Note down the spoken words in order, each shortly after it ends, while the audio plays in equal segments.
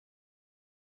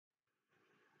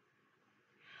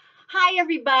Hi,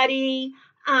 everybody.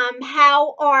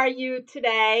 How are you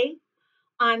today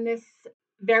on this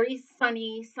very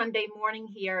sunny Sunday morning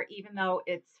here, even though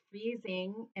it's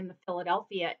freezing in the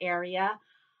Philadelphia area?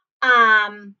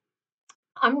 Um,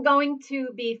 I'm going to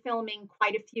be filming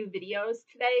quite a few videos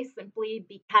today simply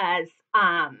because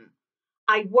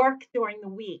I work during the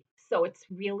week, so it's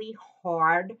really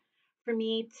hard for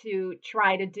me to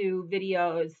try to do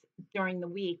videos during the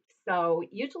week. So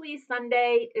usually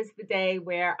Sunday is the day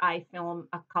where I film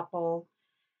a couple,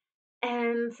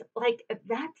 and like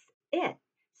that's it.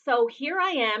 So here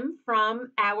I am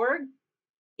from our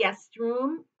guest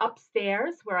room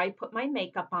upstairs where I put my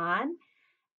makeup on,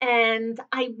 and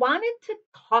I wanted to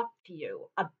talk to you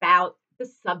about the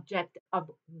subject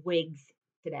of wigs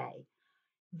today.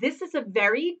 This is a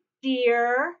very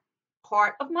dear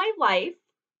part of my life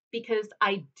because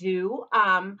I do.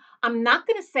 I'm not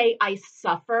going to say I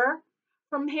suffer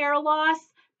from hair loss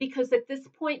because at this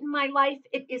point in my life,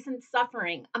 it isn't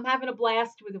suffering. I'm having a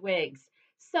blast with wigs.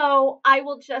 So I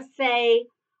will just say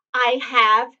I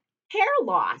have hair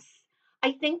loss.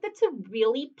 I think that's a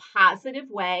really positive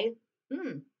way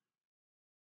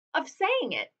of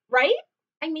saying it, right?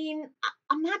 I mean,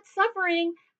 I'm not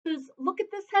suffering because look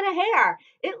at this head of hair.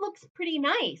 It looks pretty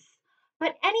nice.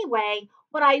 But anyway,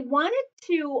 what I wanted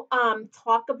to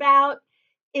talk about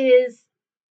is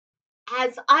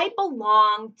as I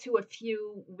belong to a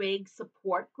few wig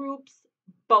support groups,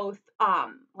 both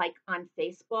like on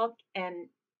Facebook and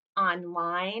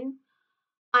online,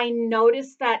 I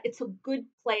noticed that it's a good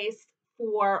place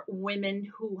for women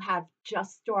who have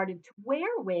just started to wear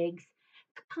wigs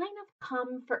to kind of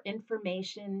come for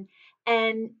information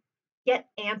and get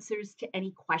answers to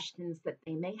any questions that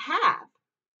they may have.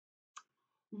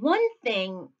 One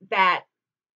thing that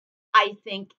I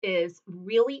think is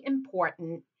really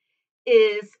important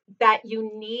is that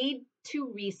you need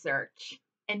to research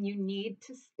and you need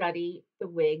to study the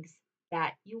wigs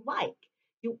that you like.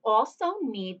 You also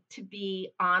need to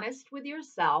be honest with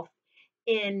yourself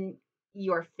in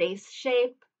your face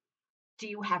shape. Do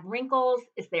you have wrinkles?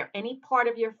 Is there any part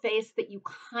of your face that you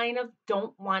kind of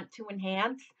don't want to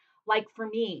enhance? Like for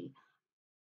me,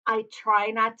 I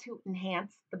try not to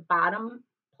enhance the bottom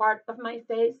part of my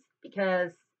face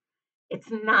because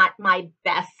it's not my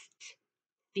best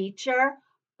feature.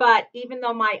 But even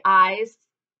though my eyes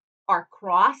are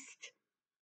crossed,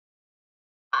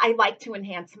 I like to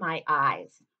enhance my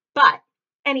eyes. But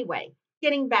anyway,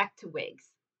 getting back to wigs,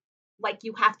 like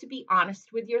you have to be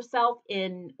honest with yourself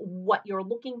in what you're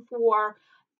looking for,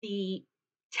 the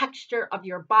texture of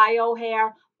your bio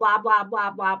hair, blah, blah,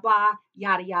 blah, blah, blah,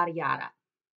 yada, yada, yada.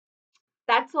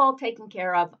 That's all taken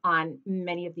care of on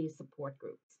many of these support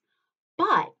groups.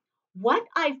 But what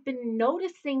I've been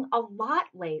noticing a lot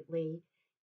lately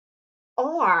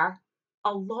are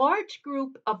a large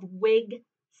group of wig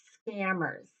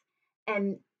scammers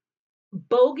and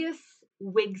bogus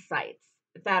wig sites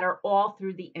that are all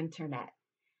through the internet.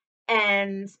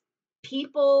 And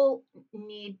people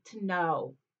need to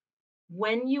know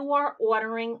when you are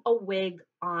ordering a wig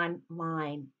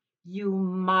online, you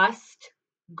must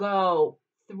go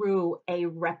through a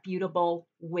reputable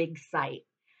wig site.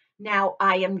 Now,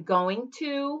 I am going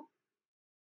to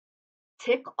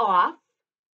tick off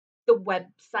the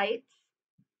websites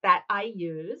that I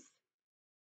use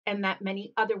and that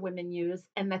many other women use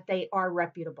and that they are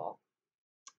reputable.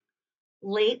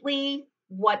 Lately,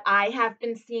 what I have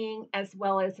been seeing, as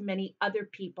well as many other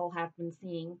people have been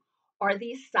seeing, are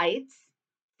these sites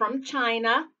from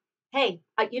China. Hey,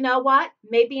 you know what?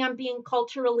 Maybe I'm being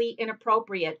culturally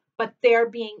inappropriate, but they're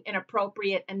being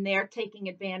inappropriate and they're taking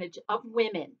advantage of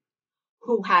women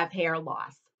who have hair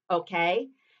loss. Okay.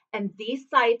 And these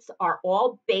sites are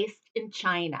all based in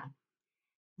China.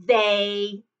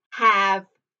 They have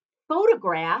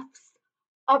photographs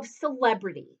of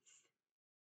celebrities.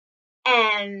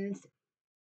 And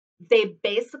they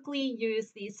basically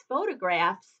use these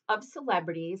photographs of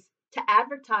celebrities to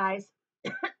advertise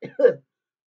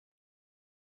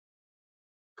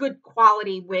good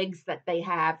quality wigs that they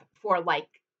have for like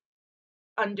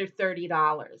under $30,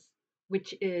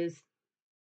 which is,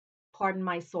 pardon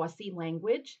my saucy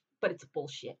language, but it's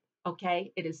bullshit.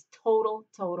 Okay. It is total,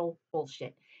 total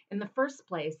bullshit. In the first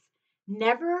place,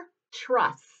 never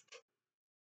trust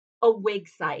a wig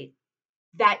site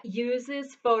that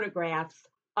uses photographs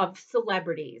of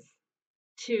celebrities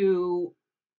to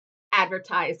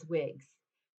advertise wigs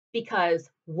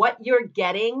because what you're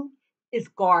getting is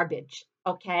garbage,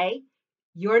 okay?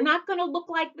 You're not going to look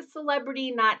like the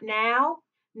celebrity, not now,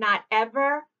 not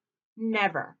ever,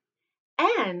 never.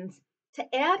 And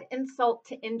to add insult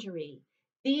to injury,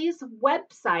 These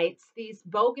websites, these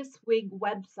bogus wig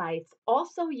websites,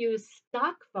 also use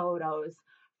stock photos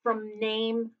from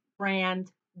name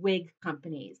brand wig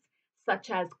companies such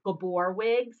as Gabor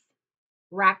Wigs,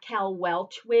 Raquel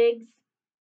Welch Wigs,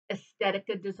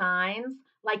 Aesthetica Designs.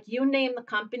 Like you name the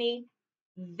company,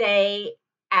 they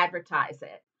advertise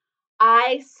it.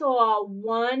 I saw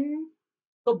one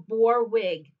Gabor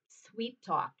wig, Sweet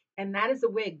Talk, and that is a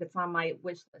wig that's on my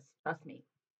wish list. Trust me.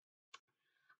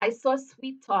 I saw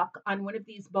Sweet Talk on one of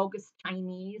these bogus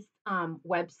Chinese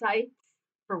websites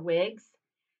for wigs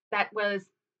that was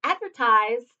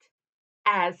advertised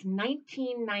as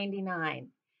 19.99.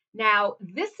 Now,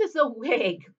 this is a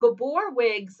wig. Gabor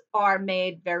wigs are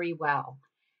made very well.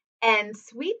 And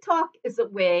Sweet Talk is a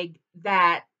wig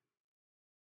that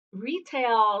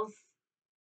retails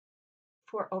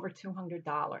for over $200.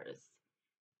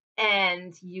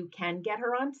 And you can get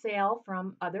her on sale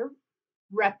from other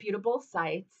reputable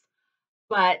sites.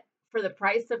 But for the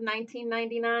price of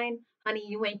 19.99, honey,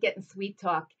 you ain't getting Sweet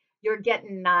Talk. You're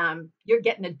getting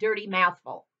a dirty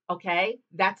mouthful. Okay,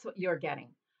 that's what you're getting.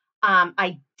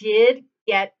 I did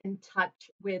get in touch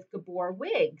with Gabor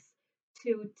Wigs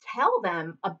to tell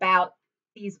them about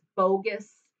these bogus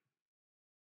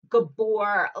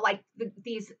Gabor, like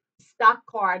these stock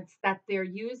cards that they're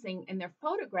using in their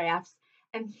photographs.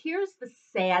 And here's the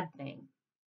sad thing: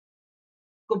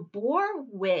 Gabor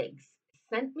Wigs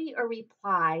sent me a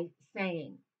reply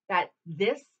saying that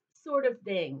this sort of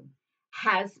thing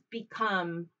has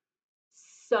become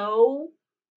so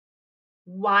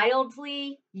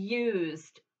wildly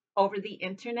used over the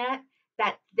internet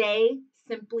that they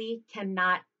simply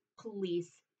cannot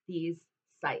police these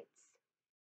sites.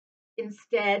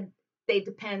 Instead, they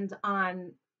depend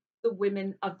on the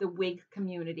women of the wig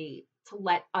community to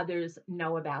let others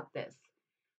know about this.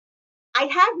 I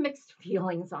have mixed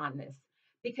feelings on this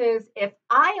because if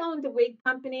I owned a wig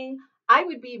company, I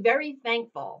would be very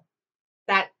thankful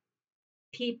that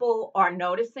people are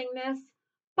noticing this.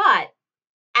 But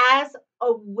as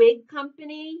a wig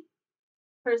company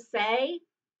per se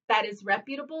that is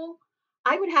reputable,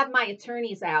 I would have my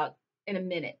attorneys out in a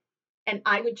minute and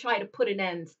I would try to put an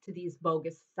end to these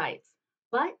bogus sites.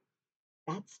 But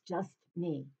that's just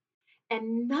me.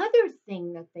 Another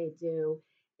thing that they do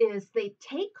is they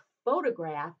take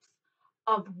photographs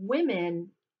of women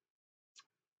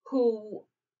who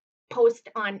post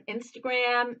on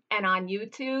Instagram and on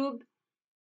YouTube,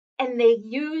 and they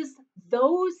use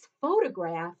those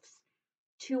photographs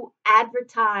to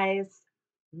advertise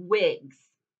wigs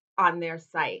on their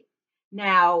site.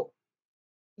 Now,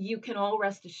 you can all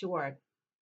rest assured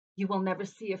you will never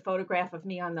see a photograph of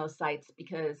me on those sites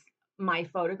because my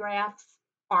photographs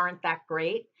aren't that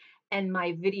great and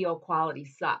my video quality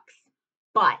sucks.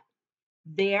 But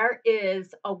there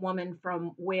is a woman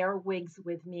from Wear Wigs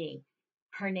with Me.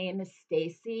 Her name is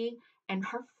Stacy, and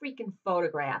her freaking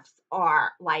photographs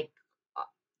are like, uh,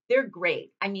 they're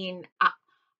great. I mean,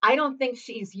 I don't think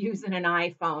she's using an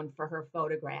iPhone for her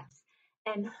photographs.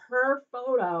 And her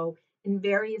photo in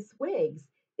various wigs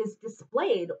is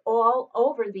displayed all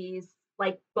over these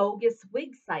like bogus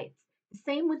wig sites. The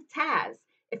same with Taz.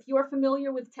 If you're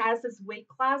familiar with Taz's wig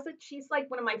closet, she's like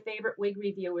one of my favorite wig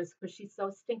reviewers because she's so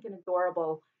stinking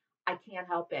adorable. I can't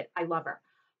help it. I love her.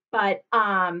 But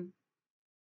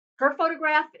her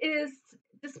photograph is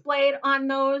displayed on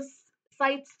those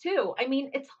sites too. I mean,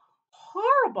 it's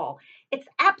horrible. It's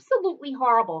absolutely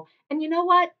horrible. And you know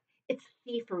what? It's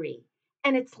thievery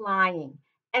and it's lying.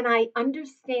 And I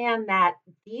understand that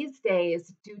these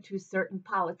days, due to certain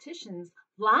politicians,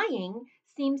 lying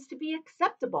seems to be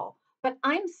acceptable. But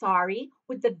I'm sorry,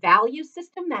 with the value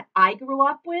system that I grew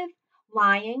up with,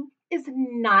 lying is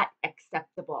not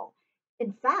acceptable.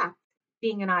 In fact,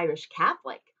 being an Irish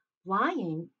Catholic,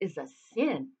 lying is a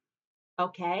sin,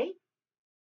 okay?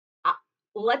 Uh,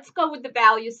 let's go with the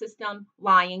value system.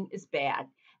 Lying is bad,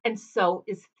 and so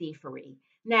is thievery.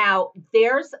 Now,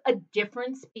 there's a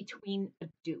difference between a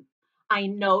dupe. I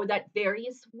know that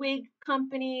various wig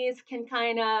companies can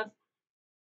kind of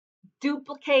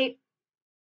duplicate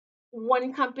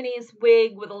one company's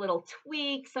wig with a little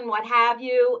tweaks and what have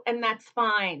you, and that's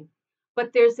fine.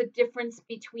 But there's a difference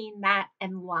between that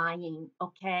and lying,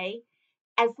 okay?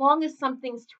 As long as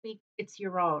something's tweaked, it's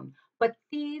your own. But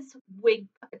these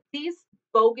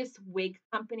bogus wig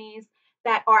companies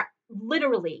that are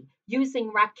literally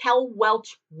using Raquel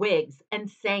Welch wigs and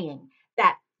saying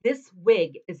that this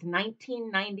wig is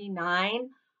 19.99,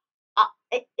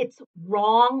 it's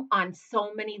wrong on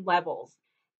so many levels.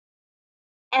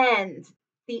 And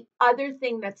the other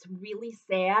thing that's really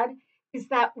sad is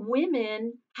that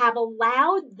women have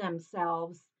allowed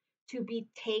themselves to be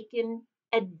taken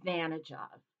advantage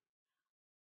of.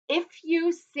 If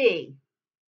you see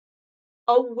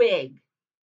a wig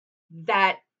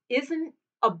that isn't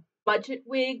a budget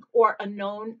wig or a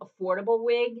known affordable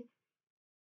wig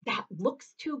that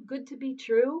looks too good to be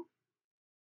true,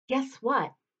 guess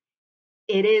what?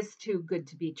 It is too good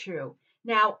to be true.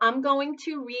 Now, I'm going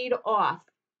to read off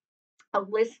a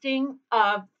listing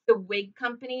of the wig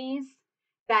companies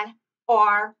that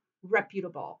are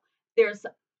reputable. There's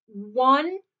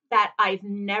one that I've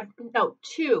never, no,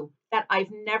 two that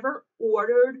I've never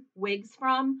ordered wigs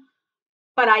from,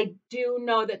 but I do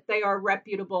know that they are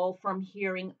reputable from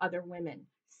hearing other women.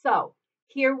 So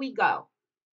here we go.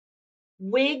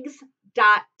 Wigs.com.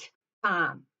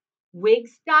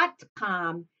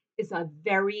 Wigs.com is a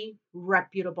very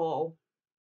reputable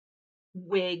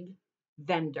wig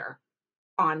vendor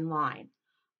online.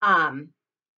 Um,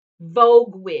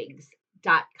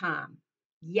 VogueWigs.com.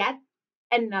 Yet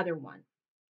another one.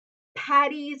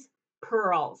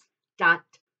 Patty'sPearls.com.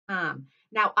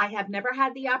 Now, I have never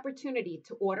had the opportunity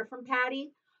to order from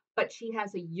Patty, but she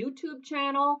has a YouTube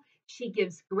channel. She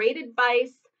gives great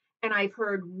advice, and I've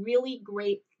heard really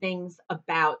great things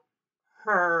about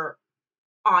her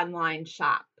online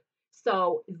shop.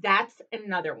 So that's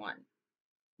another one.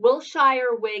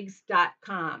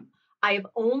 WilshireWigs.com. I have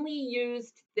only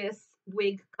used this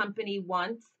wig company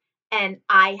once, and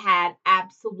I had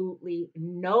absolutely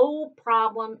no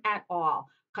problem at all.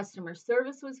 Customer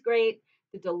service was great.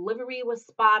 The delivery was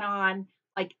spot on.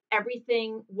 Like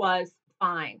everything was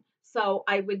fine. So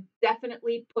I would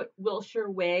definitely put Wilshire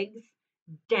Wigs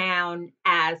down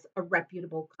as a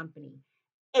reputable company.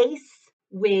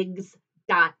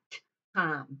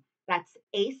 AceWigs.com. That's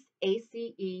ACE,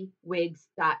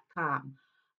 wigs.com.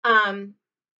 Um,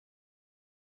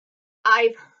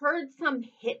 I've heard some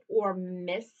hit or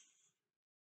miss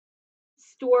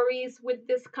stories with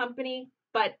this company,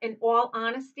 but in all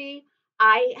honesty,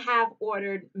 I have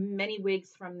ordered many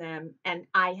wigs from them and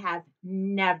I have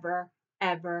never,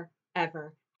 ever,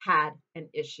 ever had an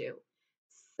issue.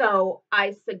 So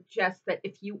I suggest that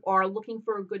if you are looking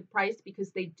for a good price,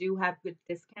 because they do have good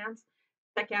discounts,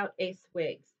 check out Ace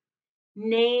Wigs.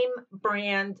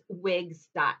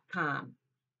 NameBrandWigs.com.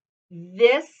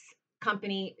 This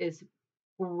company is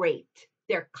great.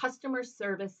 Their customer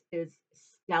service is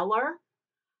stellar.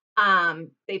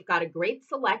 They've got a great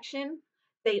selection.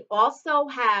 They also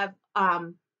have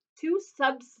two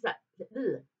sub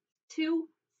two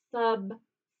sub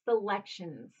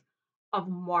selections of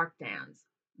markdowns.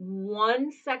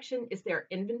 One section is their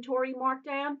inventory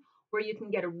markdown, where you can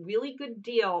get a really good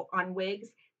deal on wigs.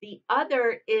 The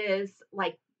other is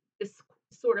like this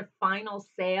sort of final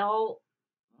sale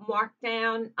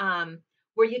markdown,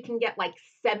 where you can get like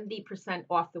 70%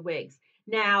 off the wigs.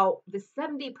 Now, the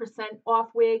 70% off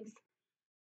wigs,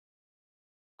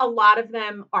 a lot of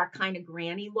them are kind of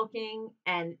granny looking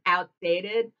and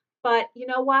outdated, but you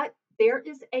know what? There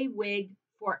is a wig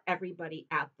for everybody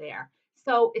out there.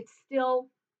 So it's still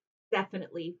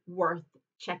definitely worth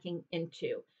checking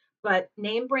into. But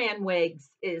Name Brand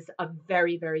Wigs is a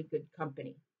very, very good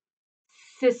company.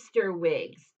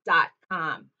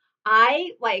 Sisterwigs.com.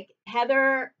 I like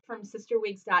Heather from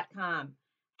sisterwigs.com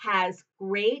has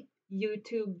great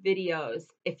YouTube videos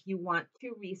if you want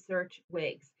to research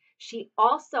wigs. She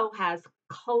also has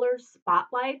color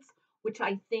spotlights, which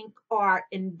I think are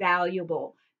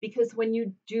invaluable because when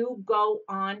you do go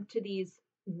on to these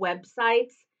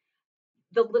websites,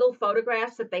 the little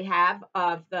photographs that they have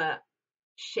of the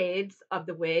shades of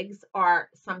the wigs are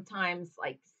sometimes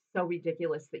like so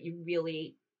ridiculous that you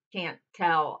really can't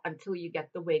tell until you get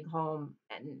the wig home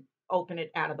and open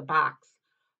it out of the box.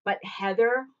 But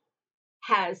Heather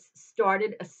has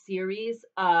started a series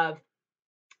of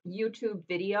YouTube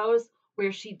videos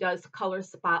where she does color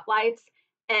spotlights.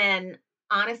 And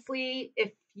honestly,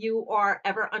 if you are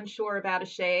ever unsure about a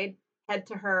shade, head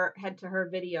to her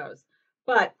videos.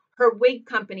 But her wig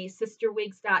company,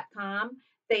 sisterwigs.com,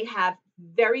 they have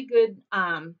very good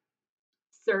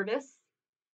service.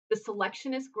 The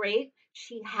selection is great.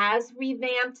 She has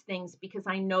revamped things because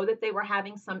I know that they were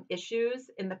having some issues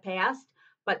in the past,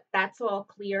 but that's all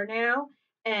clear now.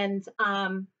 And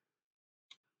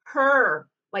her,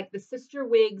 like the Sister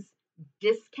Wigs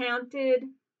discounted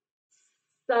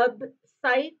sub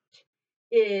site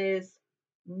is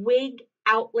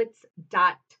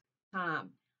wigoutlets.com.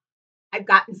 I've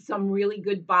gotten some really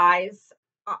good buys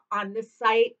on this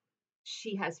site.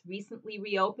 She has recently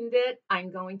reopened it.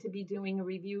 I'm going to be doing a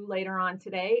review later on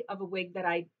today of a wig that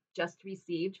I just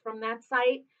received from that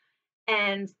site.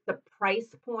 And the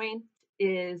price point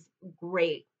is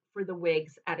great for the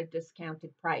wigs at a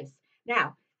discounted price.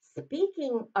 Now,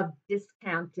 speaking of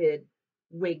discounted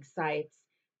wig sites,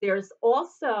 there's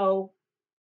also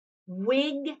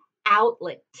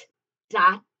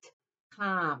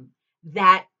wigoutlet.com.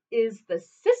 That is the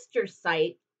sister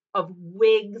site of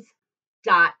wigs.com.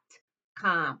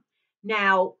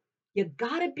 Now, you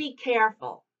got to be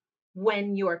careful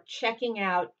when you're checking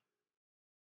out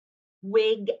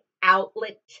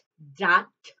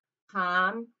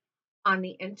wigoutlet.com on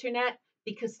the internet,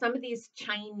 because some of these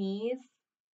Chinese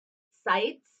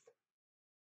sites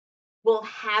will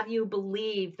have you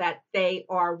believe that they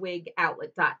are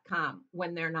wigoutlet.com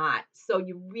when they're not. So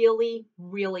you really,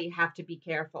 really have to be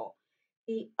careful.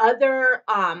 The other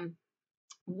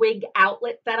wig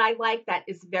outlet that I like that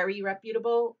is very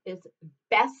reputable is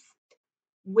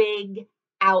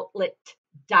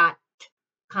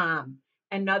bestwigoutlet.com.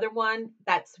 Another one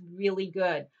that's really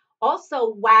good.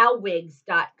 Also,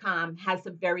 wowwigs.com has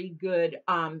a very good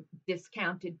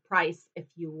discounted price, if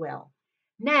you will.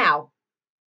 Now,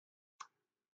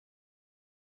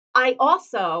 I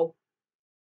also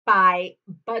buy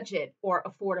budget or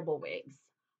affordable wigs.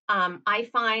 I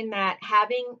find that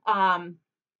having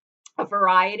a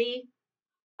variety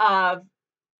of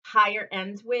higher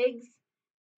end wigs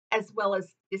as well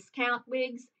as discount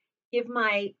wigs give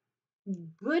my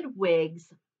good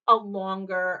wigs a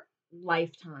longer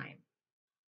lifetime.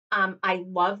 I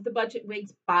love the budget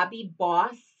wigs. Bobby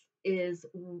Boss is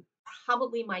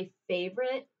probably my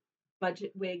favorite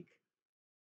budget wig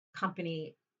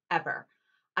company ever.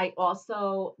 I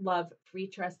also love Free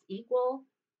Trust Equal.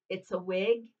 It's a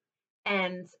wig,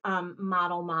 and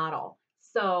Model Model.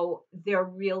 So they're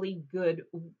really good.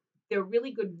 They're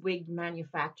really good wig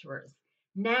manufacturers.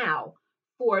 Now,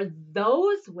 for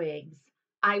those wigs,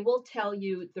 I will tell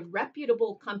you the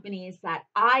reputable companies that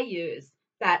I use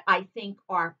that I think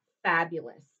are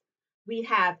fabulous. We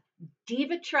have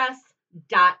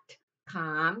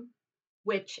divatress.com,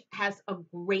 which has a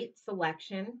great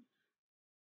selection.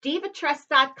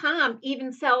 Divatress.com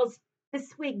even sells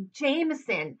this wig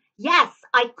Jameson. Yes,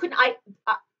 I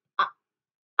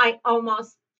I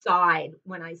almost died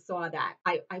when I saw that.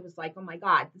 I was like, oh my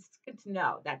God, this is good to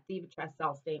know that Divatress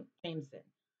sells Jameson.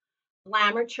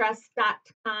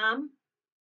 Glamourtress.com,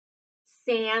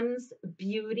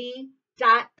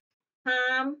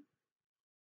 samsbeauty.com.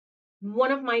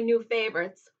 One of my new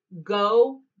favorites,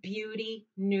 Go Beauty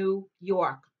New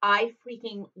York. I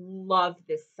freaking love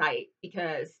this site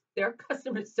because their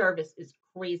customer service is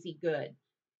crazy good.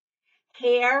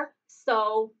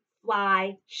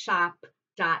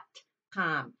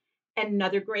 HairSoFlyShop.com.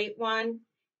 Another great one.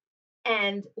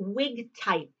 And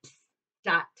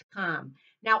wigtypes.com.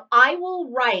 Now, I will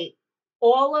write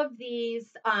all of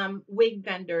these wig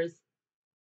vendors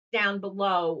down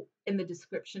below in the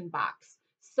description box.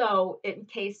 So, in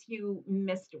case you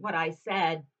missed what I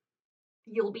said,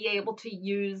 you'll be able to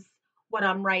use what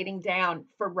I'm writing down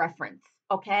for reference.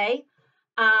 Okay.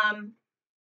 I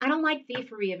don't like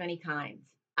thievery of any kind.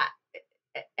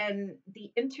 And the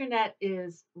internet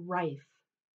is rife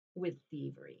with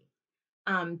thievery,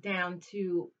 down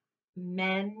to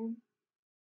men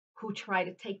who try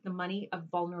to take the money of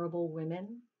vulnerable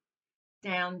women,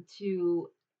 down to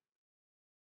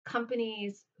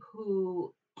companies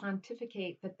who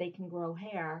pontificate that they can grow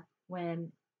hair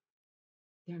when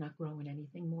they're not growing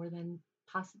anything more than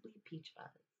possibly a peach fuzz.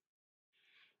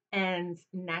 And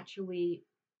naturally,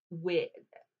 wig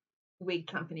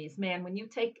companies, man, when you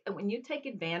take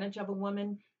advantage of a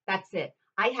woman, that's it.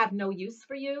 I have no use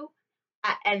for you.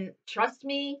 And trust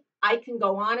me, I can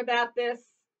go on about this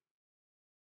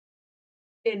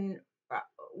in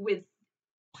with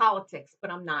politics, but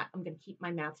I'm not. I'm going to keep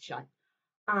my mouth shut.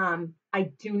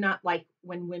 I do not like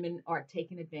when women are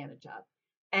taken advantage of,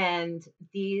 and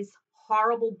these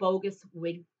horrible bogus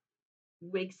wig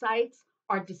sites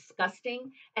are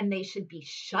disgusting, and they should be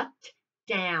shut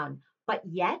down. But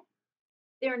yet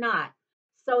they're not.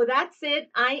 So that's it.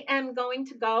 I am going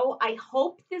to go. I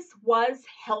hope this was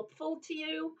helpful to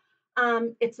you.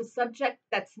 It's a subject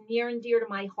that's near and dear to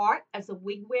my heart as a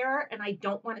wig wearer, and I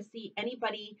don't want to see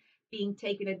anybody being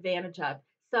taken advantage of.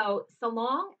 So, so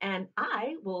long, and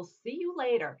I will see you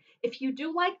later. If you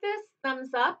do like this,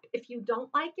 thumbs up. If you don't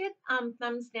like it,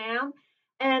 thumbs down.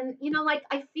 And like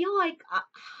I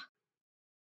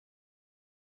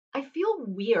feel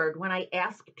weird when I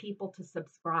ask people to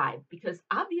subscribe because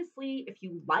obviously, if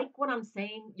you like what I'm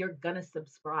saying, you're going to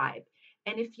subscribe.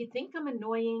 And if you think I'm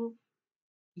annoying,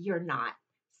 you're not.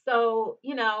 So,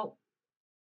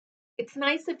 it's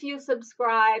nice if you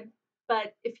subscribe,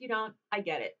 but if you don't, I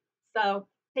get it. So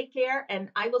take care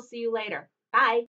and I will see you later. Bye.